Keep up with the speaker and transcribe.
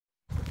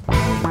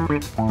Bike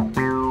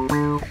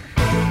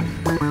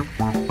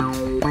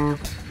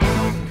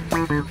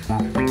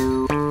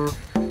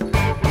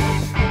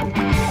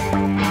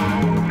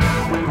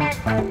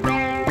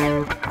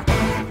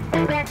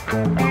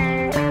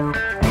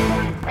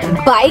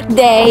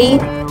day.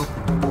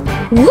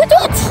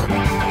 What?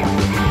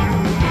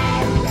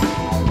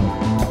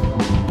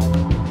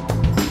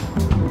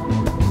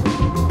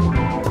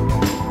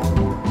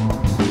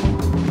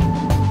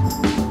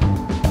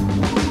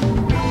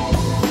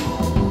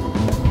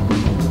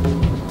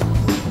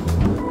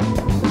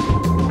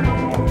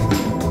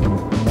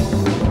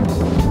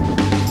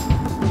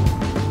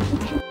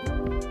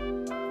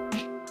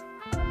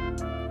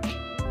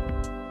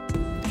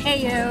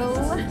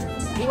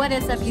 Heyo! What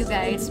is up, you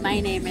guys? My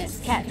name is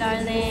Cat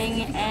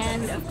Darling,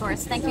 and of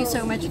course thank you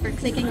so much for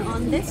clicking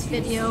on this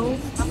video.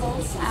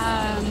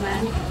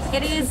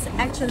 It is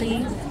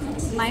actually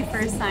my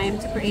first time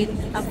to create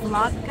a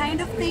vlog kind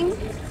of thing,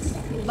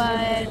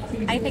 but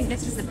I think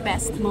this is the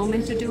best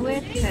moment to do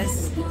it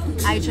because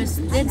I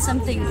just did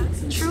something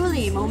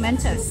truly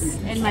momentous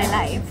in my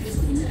life.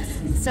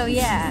 So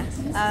yeah,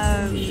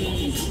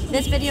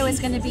 this video is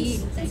going to be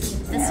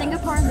the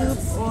Singapore Loop,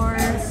 or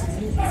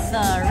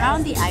the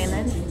Round the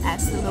Island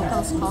as the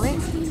locals call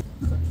it.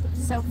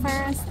 So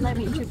first, let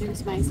me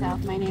introduce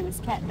myself. My name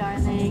is Cat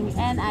Darling,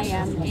 and I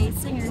am a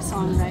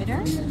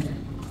singer-songwriter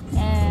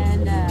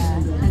and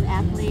an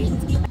athlete.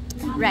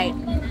 Right.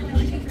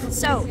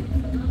 So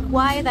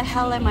why the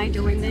hell am I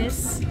doing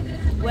this?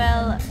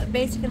 Well,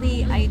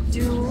 basically I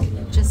do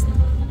just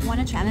want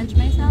to challenge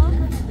myself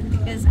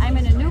because I'm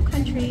in a new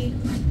country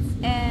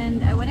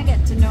and I want to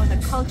get to know the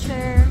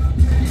culture.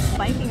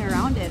 Biking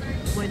around it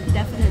would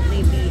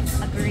definitely be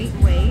a great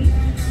way.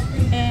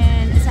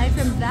 And aside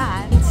from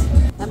that,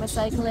 I'm a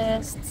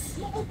cyclist.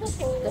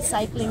 The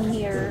cycling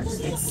here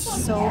is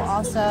so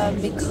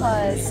awesome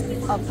because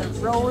of the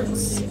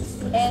roads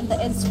and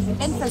the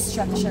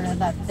infrastructure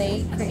that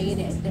they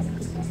created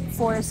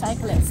for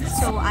cyclists.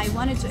 So I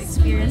wanted to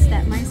experience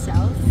that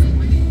myself.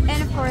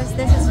 And of course,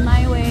 this is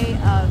my way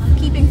of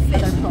keeping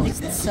fit or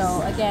posts.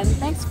 So again,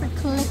 thanks for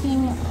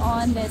clicking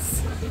on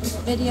this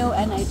video,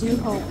 and I do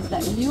hope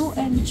that you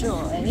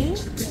enjoy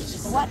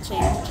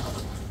watching.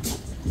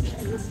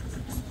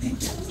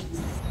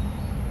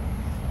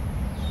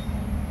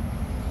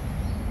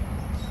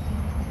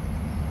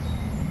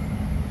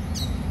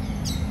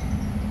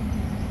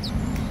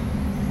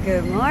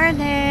 Good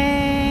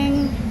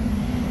morning!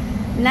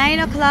 9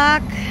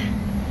 o'clock.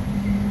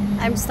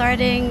 I'm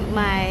starting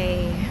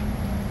my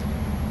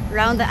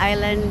round the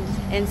island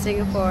in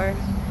Singapore,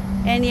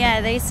 and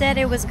yeah, they said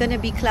it was gonna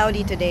be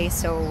cloudy today,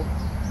 so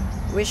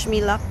wish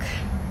me luck.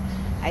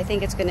 I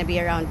think it's gonna be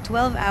around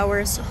 12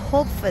 hours,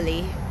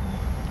 hopefully.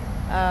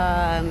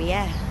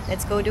 Yeah,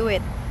 let's go do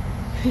it.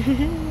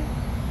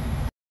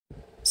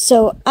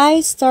 So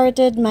I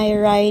started my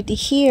ride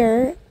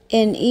here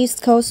in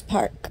East Coast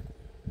Park.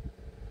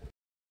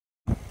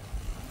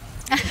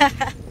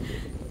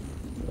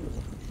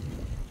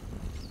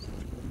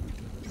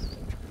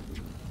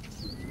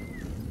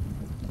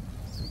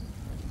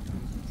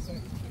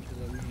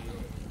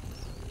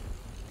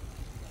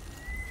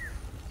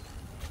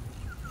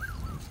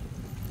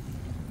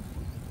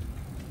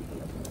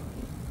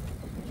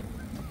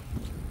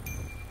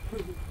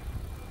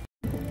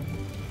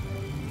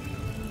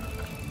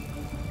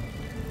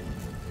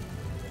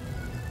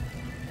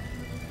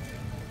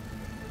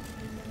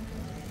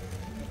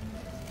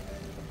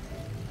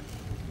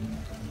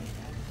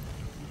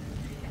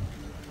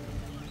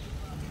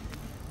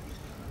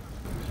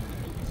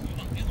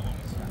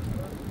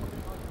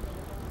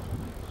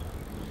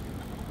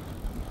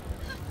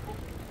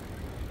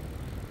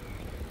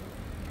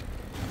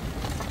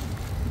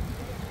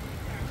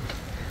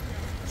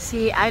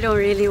 See, I don't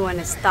really want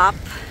to stop.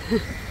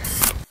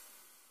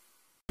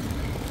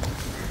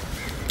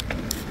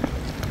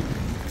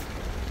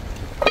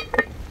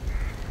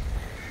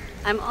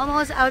 I'm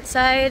almost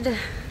outside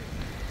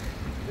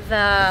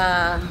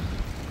the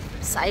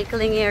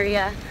cycling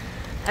area.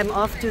 I'm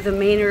off to the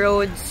main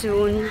road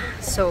soon,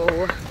 so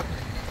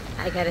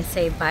I gotta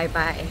say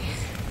bye-bye.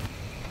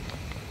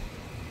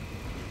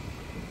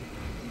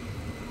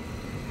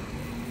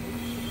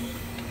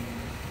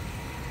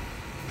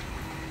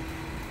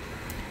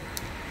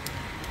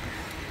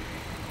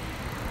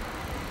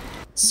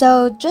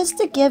 So just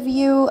to give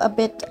you a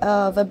bit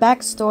of a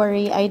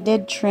backstory, I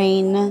did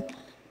train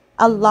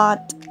a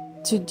lot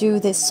to do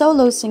this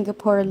solo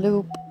Singapore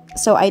loop.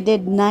 So I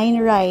did 9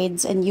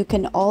 rides, and you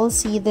can all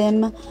see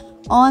them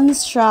on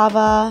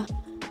Strava.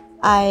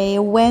 I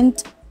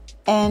went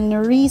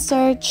and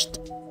researched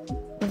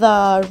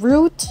the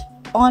route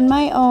on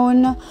my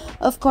own,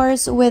 of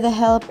course with the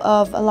help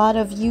of a lot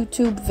of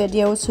YouTube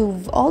videos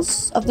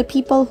of the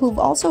people who've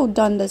also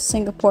done the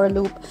Singapore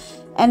loop,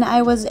 and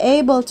I was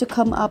able to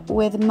come up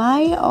with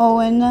my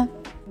own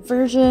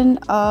version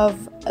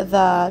of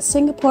the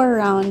Singapore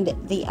Round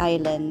the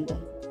Island.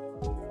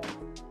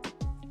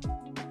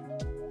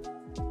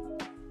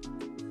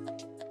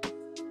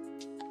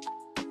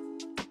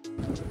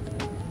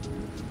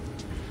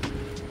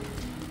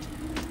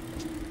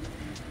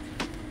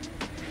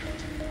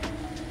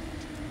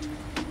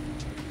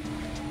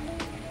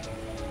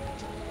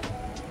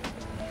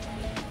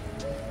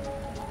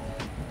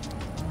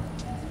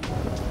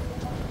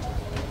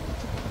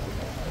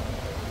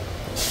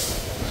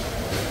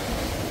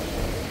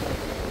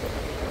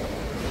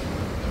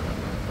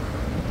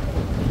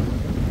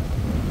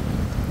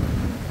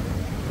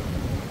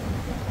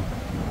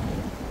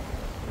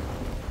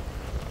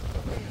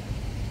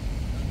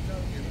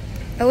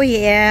 Oh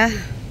yeah.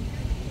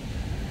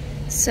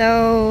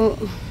 So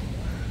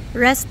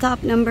rest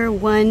stop number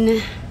 1,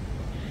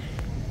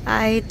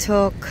 I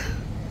took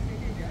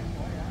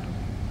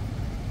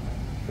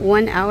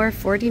 1 hour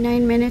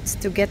 49 minutes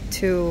to get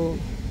to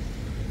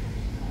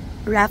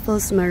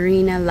Raffles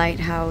Marina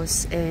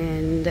Lighthouse,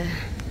 and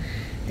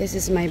this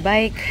is my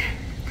bike,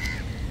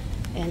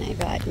 and I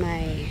got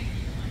my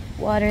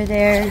water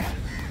there.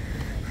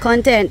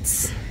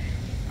 Contents: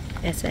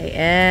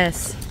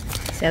 SIS,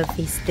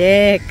 selfie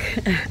stick.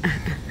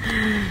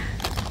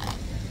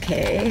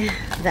 Okay,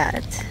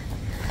 that.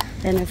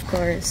 Then of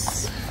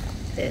course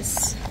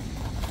this.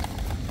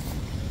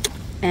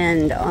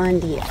 And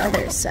on the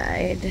other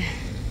side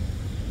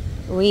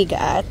we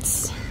got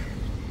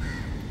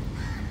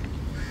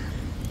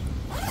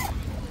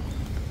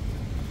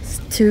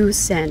two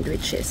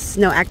sandwiches.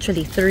 No,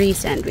 actually 3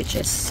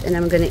 sandwiches, and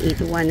I'm gonna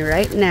eat one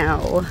right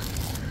now,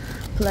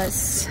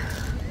 plus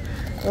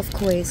of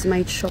course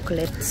my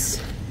chocolates.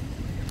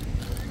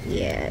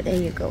 Yeah, there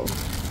you go.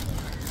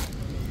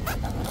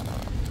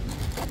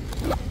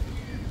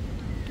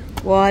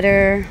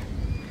 Water,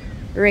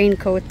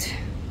 raincoat,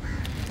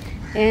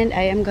 and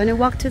I am gonna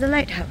walk to the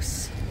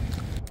lighthouse.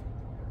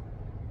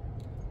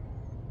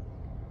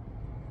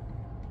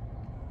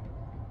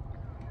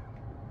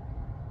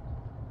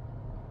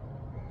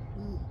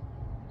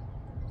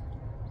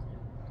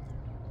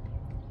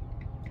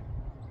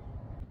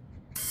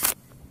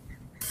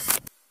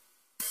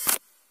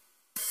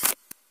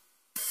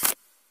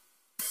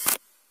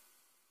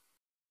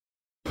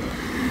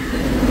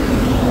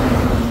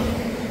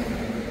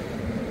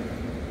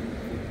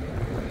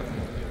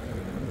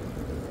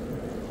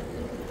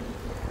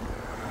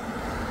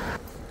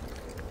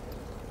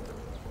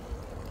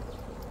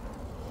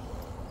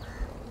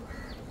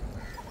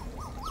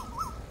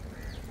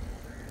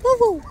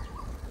 Woohoo!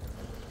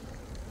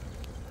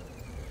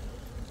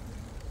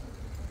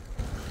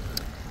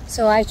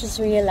 So I just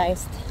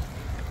realized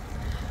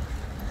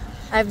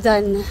I've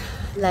done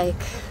like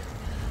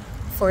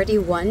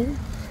 41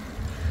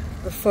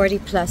 or 40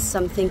 plus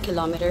something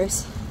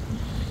kilometers,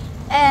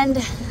 and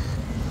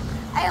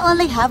I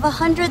only have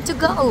 100 to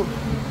go.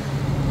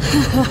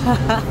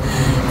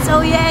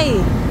 So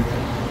yay!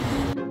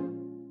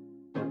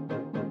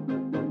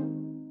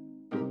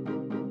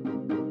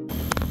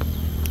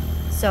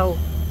 So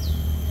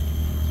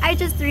I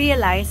just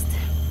realized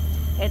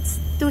it's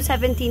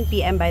 2:17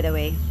 p.m. by the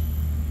way,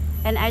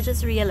 and I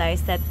just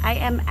realized that I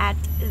am at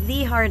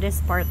the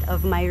hardest part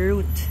of my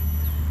route,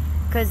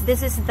 because this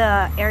is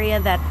the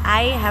area that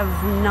I have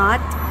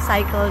not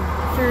cycled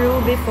through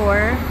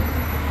before,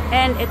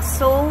 and it's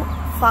so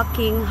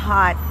fucking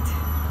hot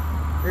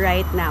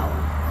right now.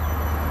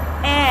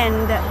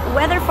 And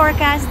weather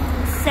forecast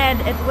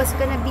said it was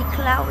gonna be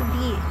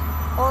cloudy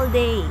all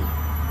day.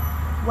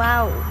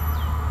 Wow.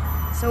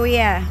 So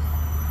yeah,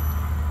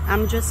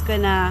 I'm just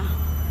gonna...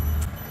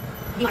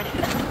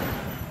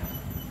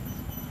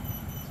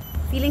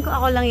 Feeling ko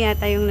ako lang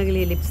yata yung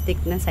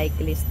nagli-lipstick na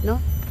cyclist, no?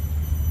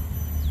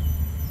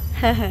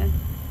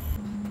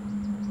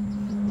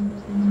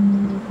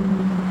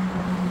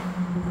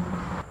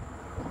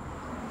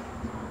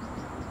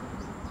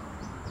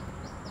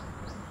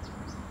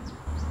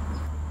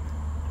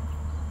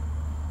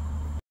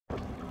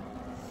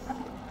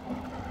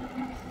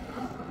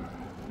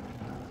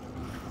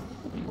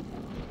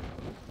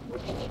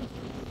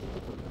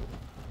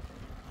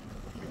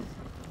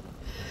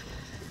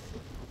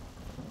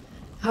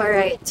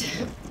 Alright,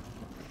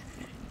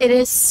 it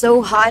is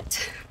so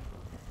hot.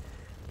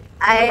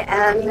 I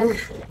am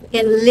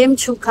in Lim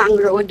Chu Kang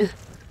Road.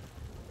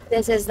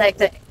 This is like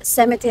the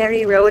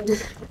cemetery road.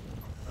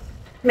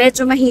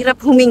 Medyo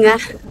mahirap huminga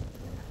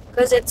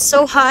because it's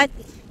so hot,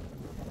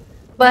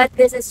 but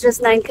this is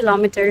just 9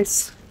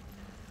 kilometers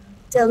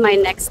till my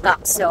next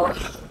stop. So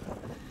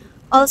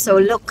also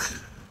look,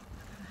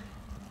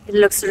 it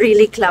looks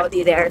really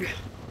cloudy there,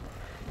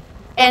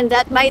 and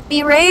that might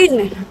be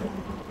rain.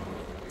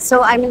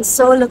 So I'm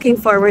so looking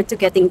forward to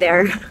getting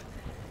there.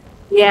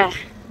 Yeah.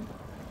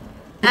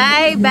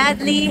 I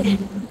badly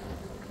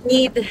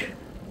need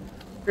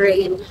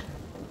rain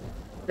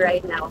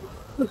right now.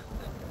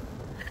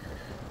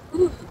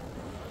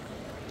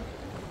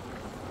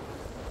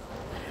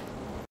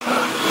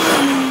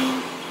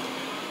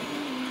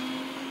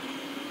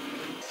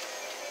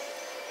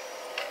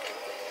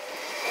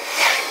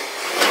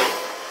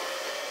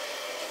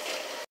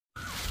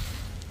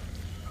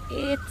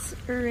 It's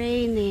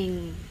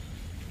raining.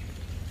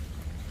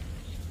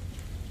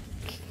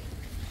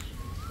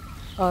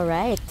 All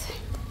right.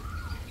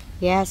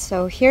 Yeah,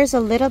 so here's a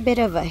little bit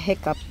of a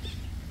hiccup.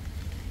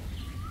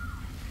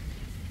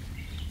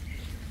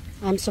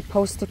 I'm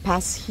supposed to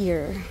pass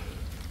here,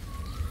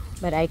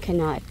 but I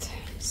cannot.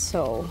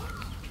 So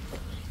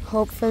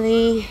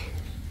hopefully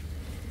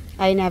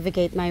I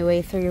navigate my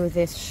way through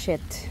this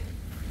shit.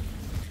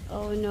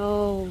 Oh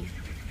no.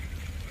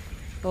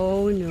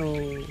 Oh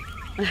no.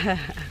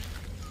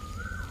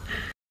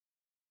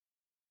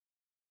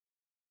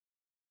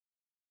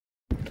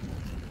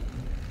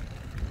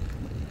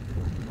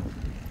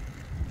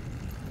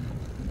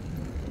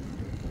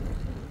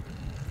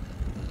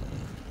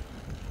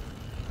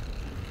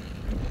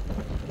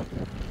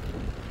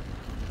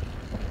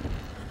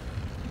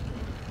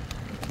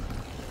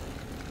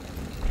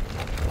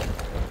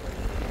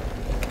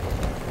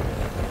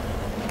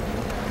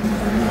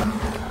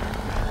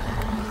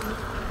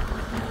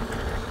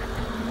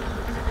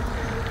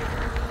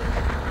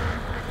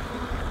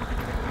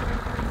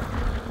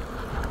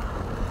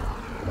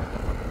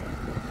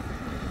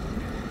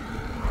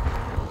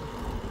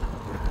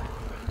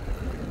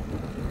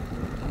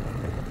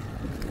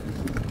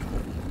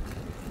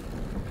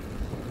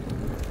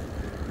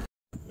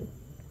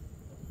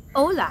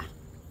 Hola!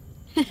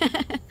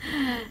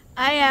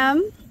 I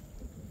am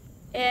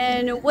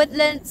in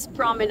Woodlands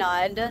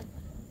Promenade,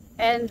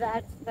 and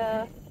that's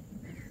the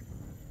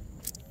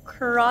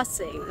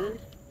crossing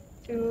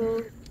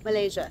to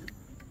Malaysia.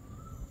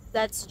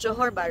 That's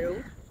Johor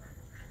Bahru,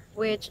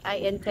 which I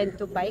intend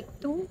to bike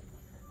to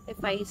if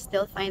I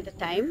still find the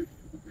time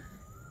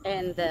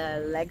and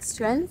the leg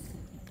strength.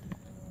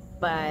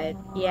 But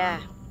yeah,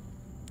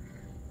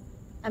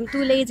 I'm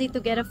too lazy to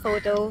get a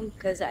photo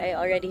because I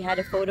already had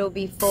a photo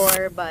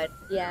before. But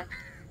yeah,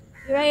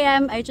 here I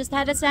am. I just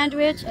had a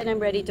sandwich and I'm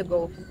ready to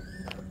go.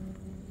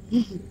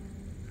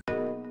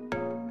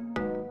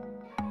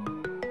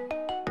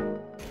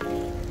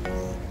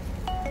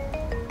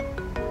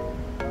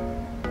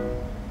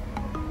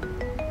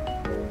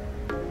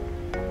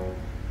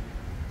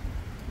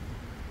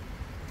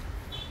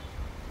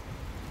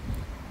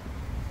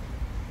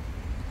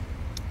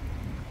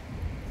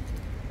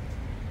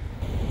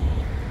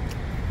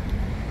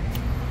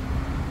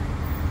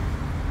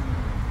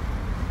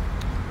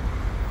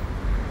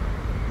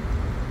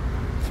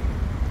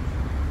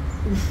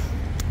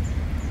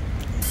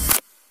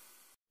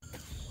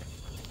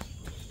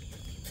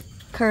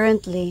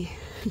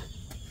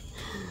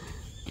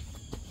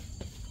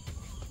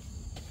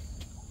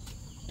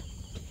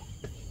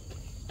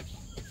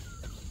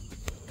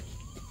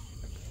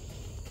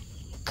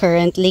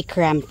 Currently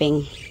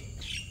cramping.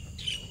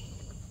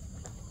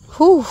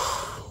 Whew.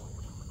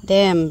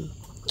 Damn.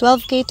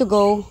 12K to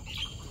go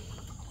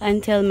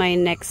until my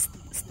next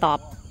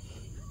stop.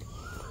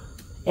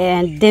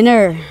 And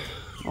dinner.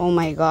 Oh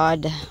my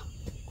god.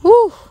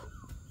 Whew.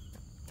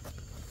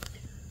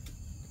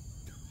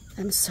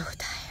 I'm so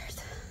tired.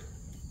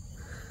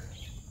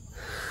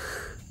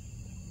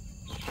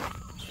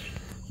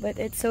 But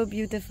it's so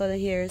beautiful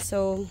here.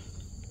 So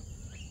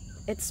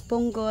it's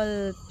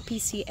Punggol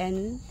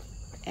PCN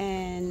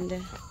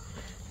and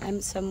I'm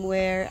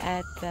somewhere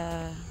at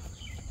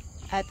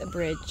a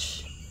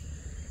bridge.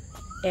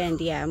 And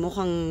yeah,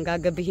 mukhang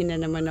gagabihin na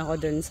naman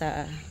ako dun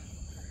sa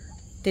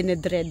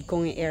tinidread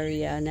kong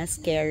area na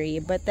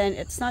scary. But then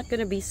it's not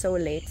gonna be so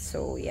late.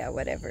 So yeah,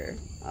 whatever.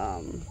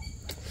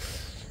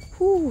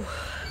 Whew.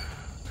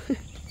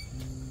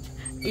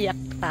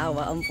 Iyak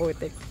tawa ang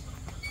putik.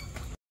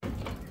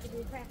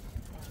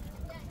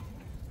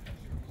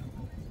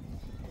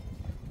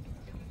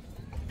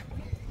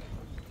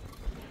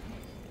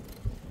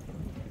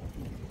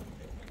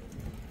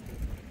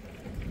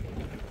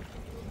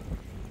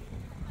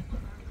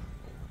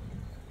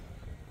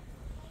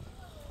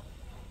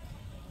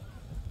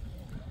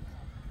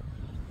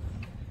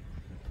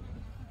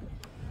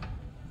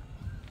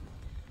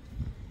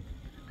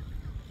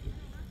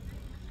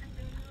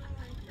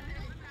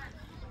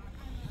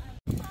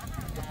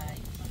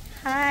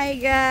 Hi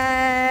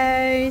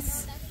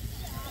guys!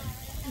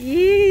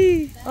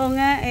 Yee! O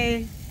nga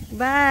eh.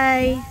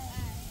 Bye!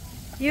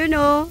 You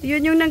know,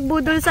 yun yung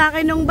nagbudol sa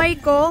akin ng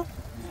bike ko.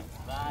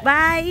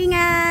 Bye!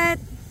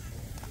 Ingat!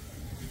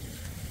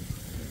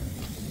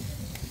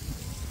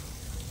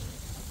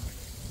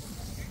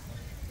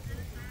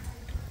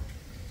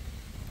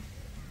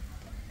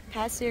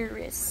 Pasir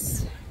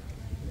Ris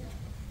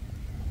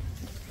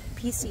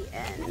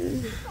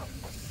PCN.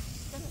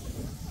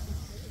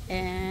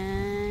 And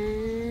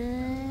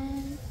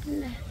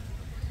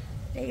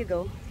there you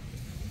go.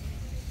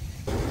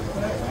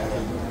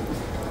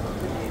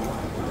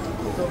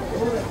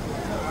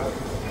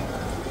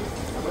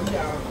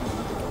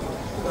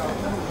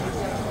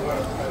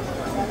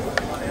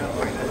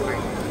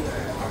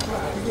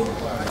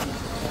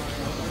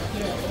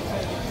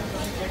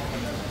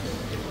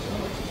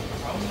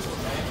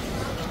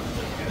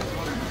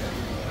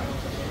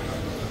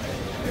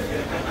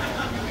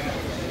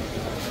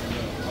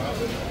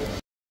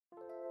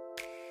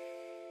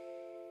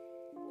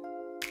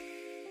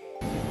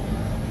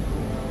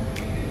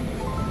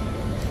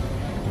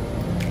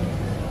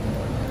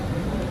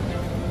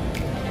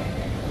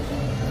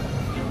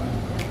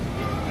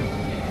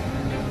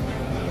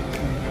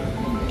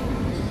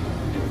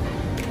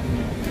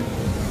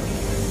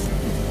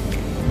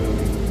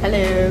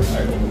 Hello.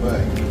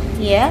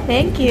 Yeah,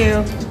 thank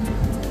you.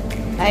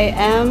 I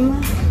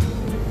am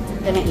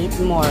gonna eat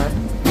more.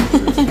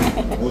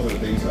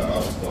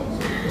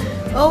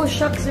 Oh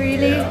shucks,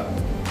 really? Yeah.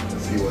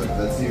 Let's see what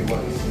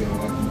I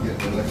can get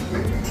the next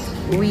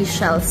week. We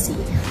shall see.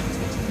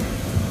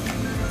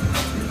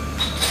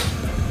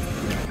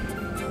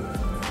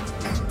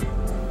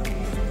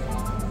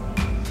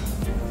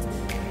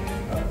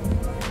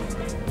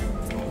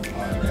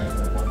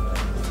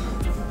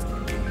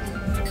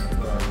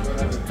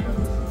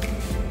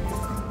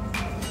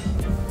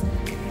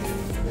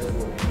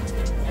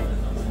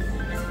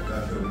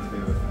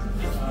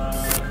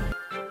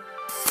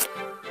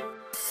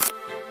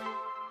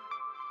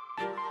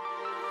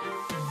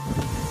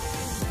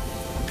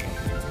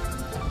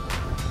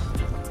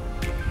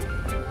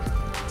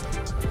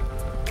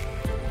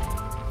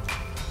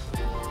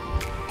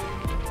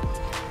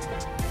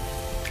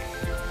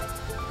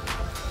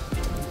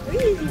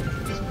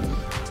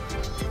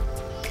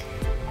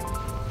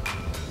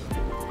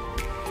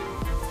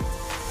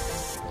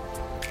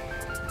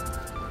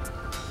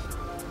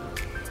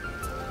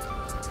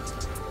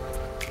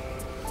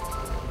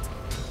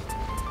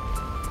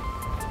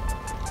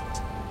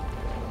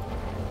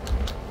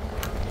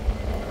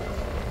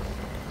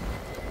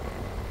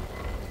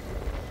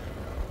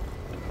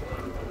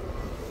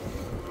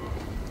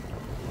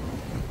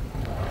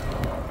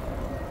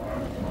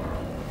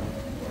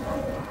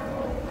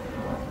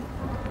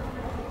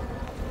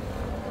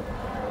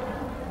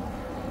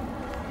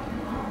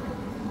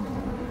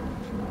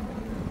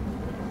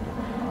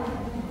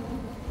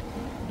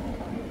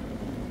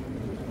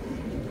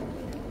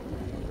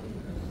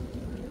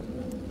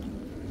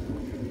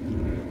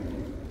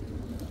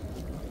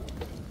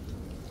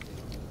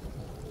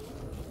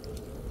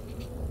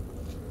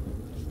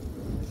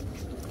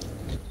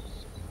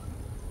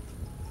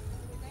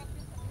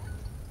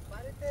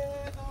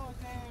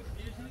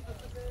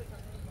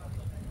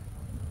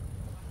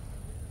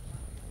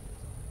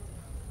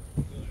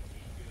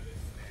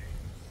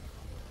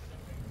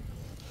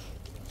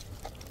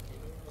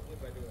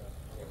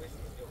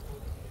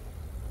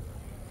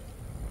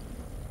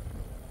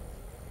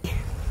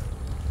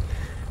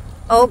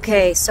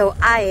 Okay, so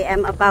I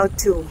am about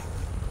to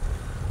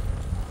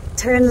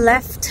turn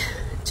left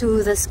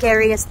to the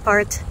scariest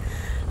part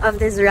of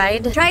this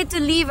ride. Tried to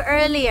leave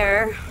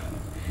earlier,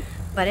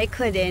 but I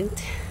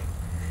couldn't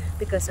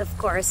because of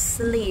course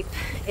sleep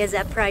is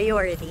a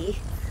priority,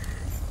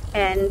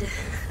 and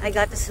I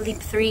got to sleep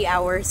 3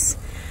 hours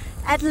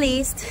at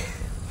least.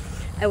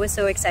 I was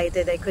so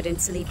excited I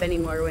couldn't sleep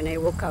anymore when I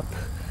woke up.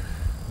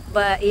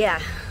 But yeah,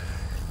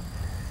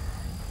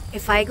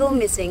 if I go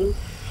missing,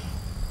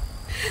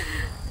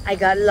 I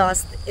got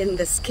lost in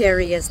the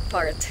scariest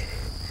part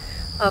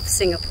of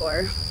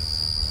Singapore,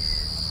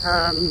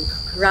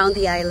 around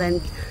the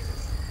island,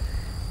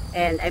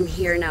 and I'm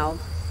here now.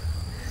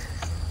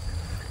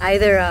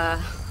 Either a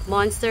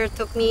monster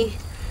took me,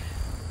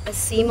 a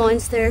sea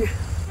monster.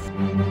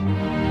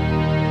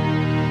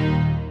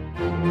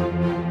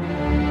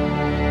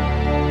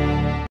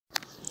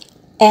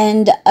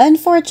 And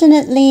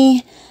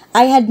unfortunately,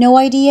 I had no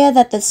idea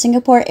that the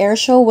Singapore Air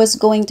Show was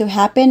going to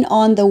happen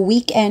on the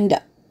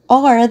weekend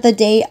or the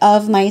day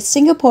of my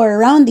Singapore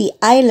around the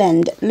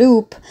island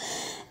loop.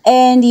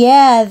 And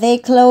yeah, they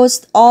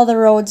closed all the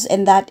roads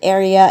in that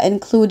area,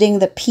 including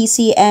the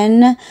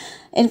PCN,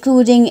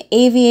 including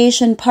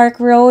Aviation Park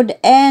Road,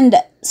 and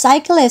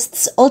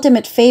cyclists'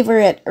 ultimate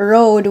favorite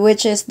road,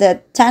 which is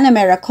the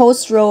Tanah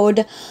Coast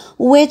Road,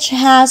 which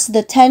has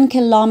the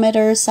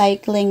 10-kilometer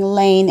cycling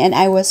lane. And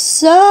I was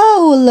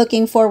so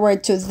looking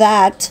forward to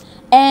that,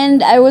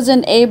 and I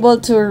wasn't able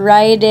to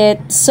ride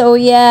it. So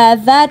yeah,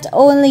 that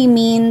only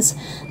means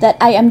that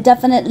I am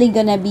definitely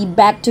gonna be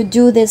back to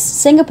do this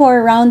Singapore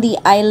around the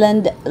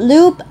island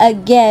loop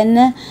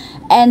again,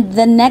 and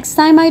the next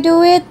time I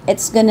do it,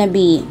 it's gonna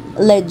be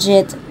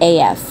legit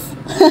AF.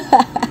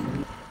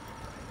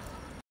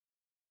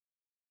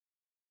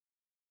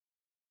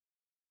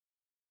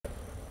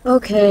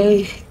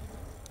 Okay,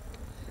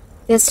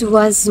 this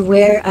was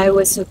where I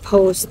was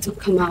supposed to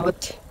come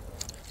out.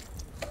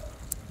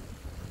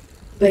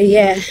 But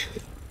yeah,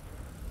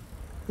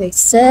 they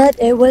said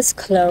it was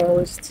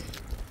closed.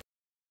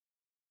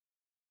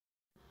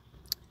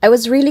 I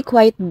was really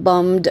quite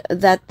bummed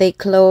that they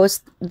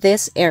closed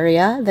this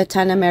area, the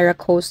Tanah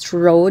Coast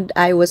Road.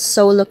 I was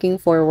so looking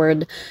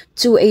forward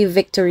to a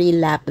victory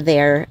lap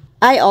there.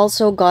 I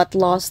also got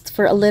lost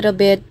for a little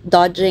bit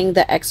dodging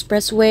the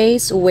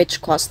expressways,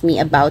 which cost me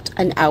about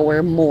an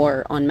hour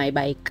more on my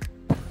bike.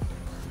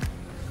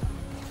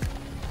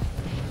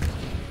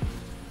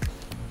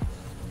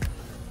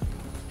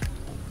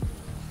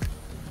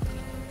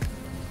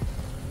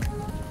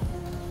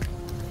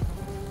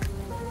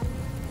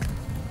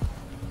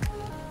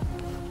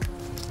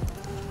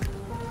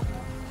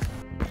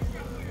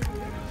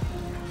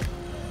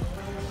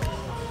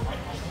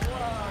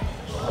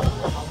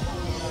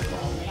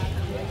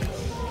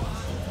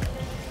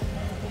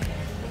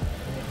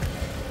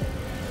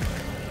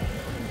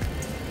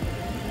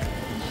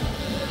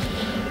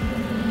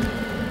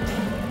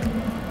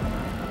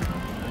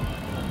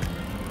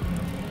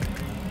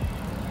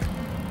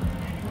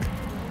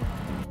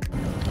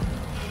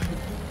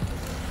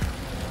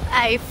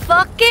 I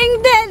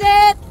fucking did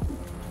it!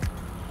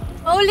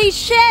 Holy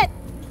shit!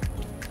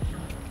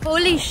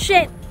 Holy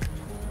shit!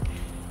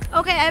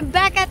 Okay, I'm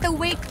back at the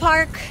wake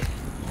park.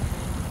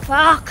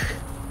 Fuck!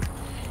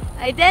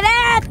 I did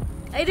it!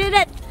 I did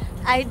it!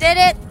 I did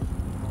it!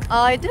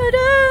 I did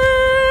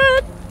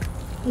it!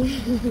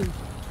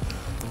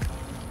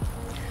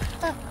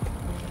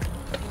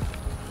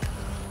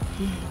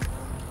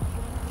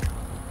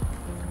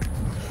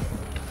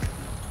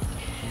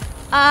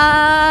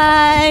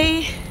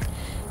 I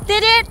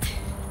did it!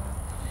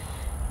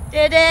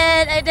 Did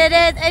it! I did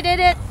it! I did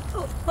it!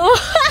 Oh.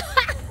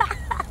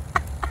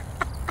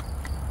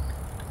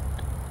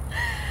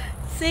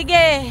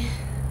 Sige!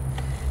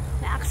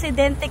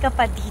 Na-aksidente ka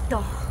pa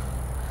dito.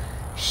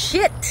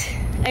 Shit!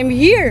 I'm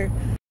here!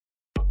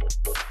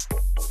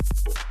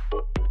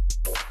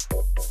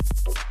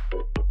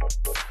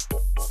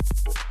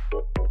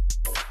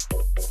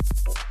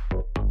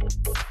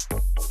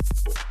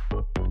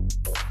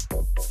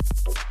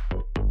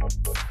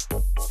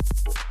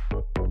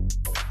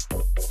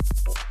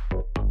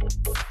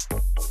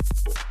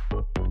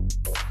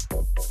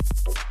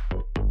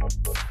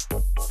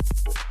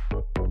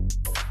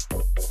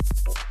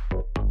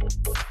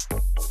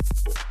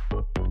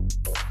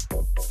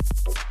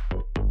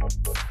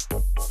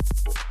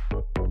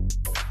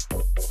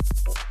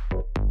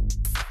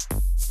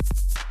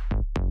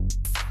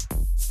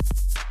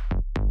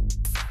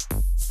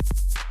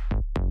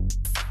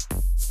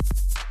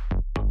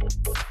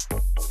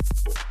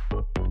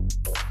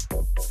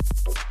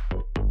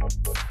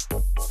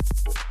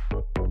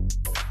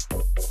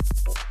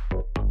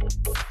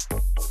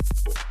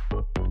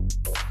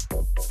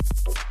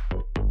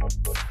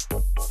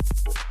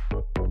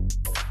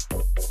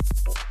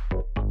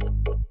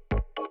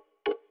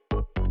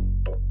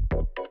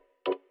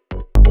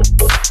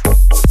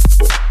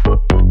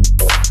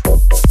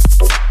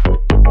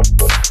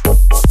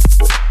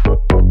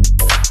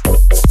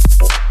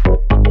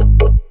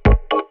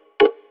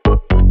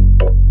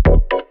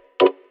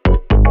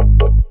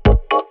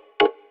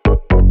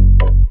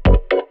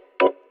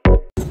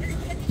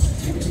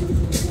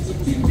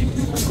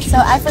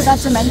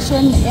 forgot to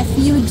mention, if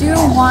you do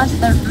want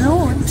the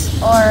route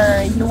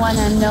or you want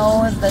to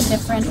know the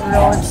different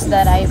roads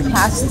that I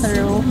passed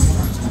through,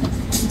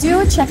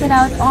 do check it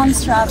out on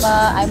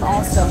Strava. I'm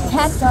also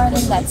Cat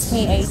Darling, that's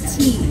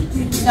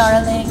K-A-T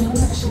Darling,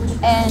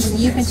 and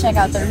you can check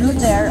out the route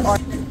there. Or